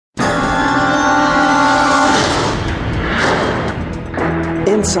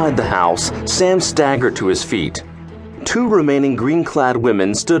Inside the house, Sam staggered to his feet. 2 remaining green-clad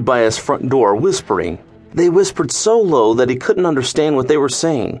women stood by his front door whispering. They whispered so low that he couldn't understand what they were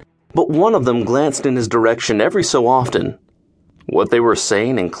saying, but one of them glanced in his direction every so often. What they were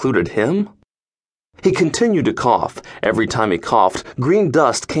saying included him? He continued to cough. Every time he coughed, green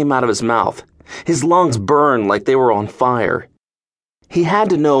dust came out of his mouth. His lungs burned like they were on fire. He had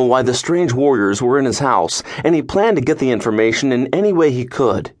to know why the strange warriors were in his house, and he planned to get the information in any way he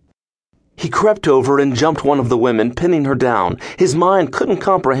could. He crept over and jumped one of the women, pinning her down. His mind couldn't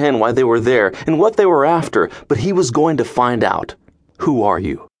comprehend why they were there and what they were after, but he was going to find out. Who are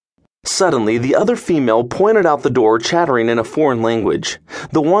you? Suddenly, the other female pointed out the door, chattering in a foreign language.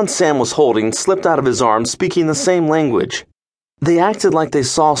 The one Sam was holding slipped out of his arms, speaking the same language. They acted like they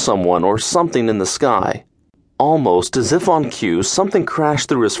saw someone or something in the sky. Almost as if on cue, something crashed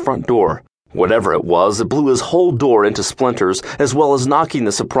through his front door. Whatever it was, it blew his whole door into splinters, as well as knocking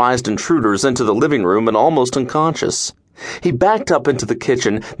the surprised intruders into the living room and almost unconscious. He backed up into the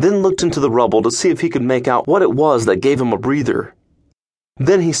kitchen, then looked into the rubble to see if he could make out what it was that gave him a breather.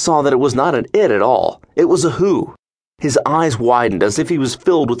 Then he saw that it was not an it at all. It was a who. His eyes widened as if he was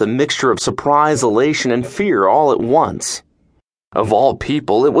filled with a mixture of surprise, elation, and fear all at once. Of all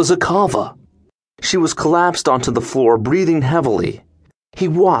people, it was Akava. She was collapsed onto the floor, breathing heavily. He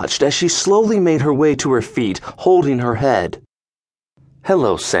watched as she slowly made her way to her feet, holding her head.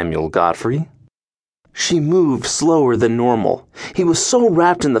 "Hello, Samuel Godfrey." She moved slower than normal. He was so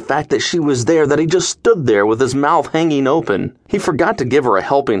wrapped in the fact that she was there that he just stood there with his mouth hanging open. He forgot to give her a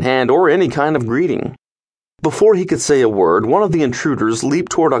helping hand or any kind of greeting. Before he could say a word, one of the intruders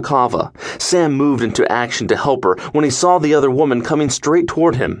leaped toward Akava. Sam moved into action to help her when he saw the other woman coming straight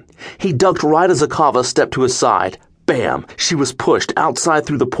toward him. He ducked right as Akava stepped to his side. Bam! She was pushed outside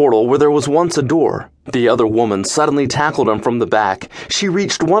through the portal where there was once a door. The other woman suddenly tackled him from the back. She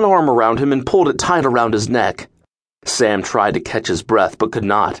reached one arm around him and pulled it tight around his neck. Sam tried to catch his breath but could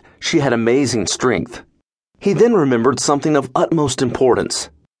not. She had amazing strength. He then remembered something of utmost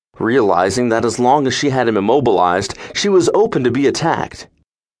importance. Realizing that as long as she had him immobilized, she was open to be attacked.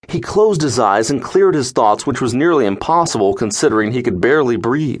 He closed his eyes and cleared his thoughts, which was nearly impossible considering he could barely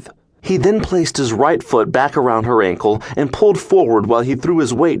breathe. He then placed his right foot back around her ankle and pulled forward while he threw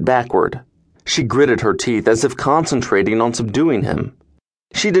his weight backward. She gritted her teeth as if concentrating on subduing him.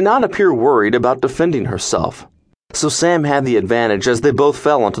 She did not appear worried about defending herself. So Sam had the advantage as they both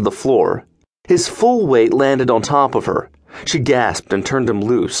fell onto the floor. His full weight landed on top of her. She gasped and turned him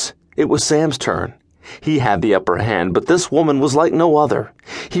loose. It was Sam's turn. He had the upper hand, but this woman was like no other.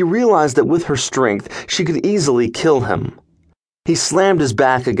 He realized that with her strength, she could easily kill him. He slammed his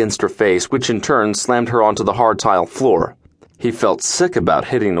back against her face, which in turn slammed her onto the hard tile floor. He felt sick about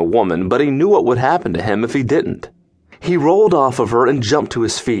hitting a woman, but he knew what would happen to him if he didn't. He rolled off of her and jumped to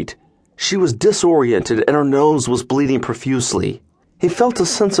his feet. She was disoriented and her nose was bleeding profusely. He felt a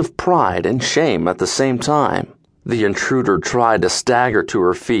sense of pride and shame at the same time. The intruder tried to stagger to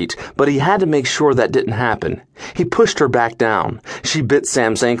her feet, but he had to make sure that didn't happen. He pushed her back down. She bit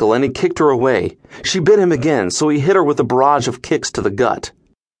Sam's ankle and he kicked her away. She bit him again, so he hit her with a barrage of kicks to the gut.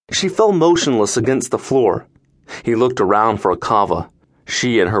 She fell motionless against the floor. He looked around for Akava.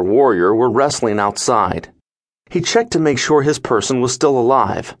 She and her warrior were wrestling outside. He checked to make sure his person was still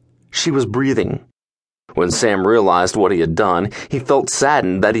alive. She was breathing. When Sam realized what he had done, he felt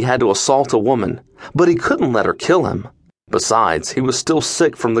saddened that he had to assault a woman, but he couldn't let her kill him. Besides, he was still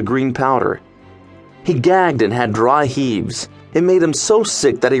sick from the green powder. He gagged and had dry heaves. It made him so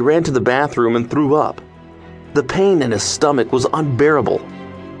sick that he ran to the bathroom and threw up. The pain in his stomach was unbearable.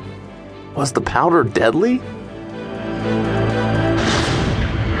 Was the powder deadly?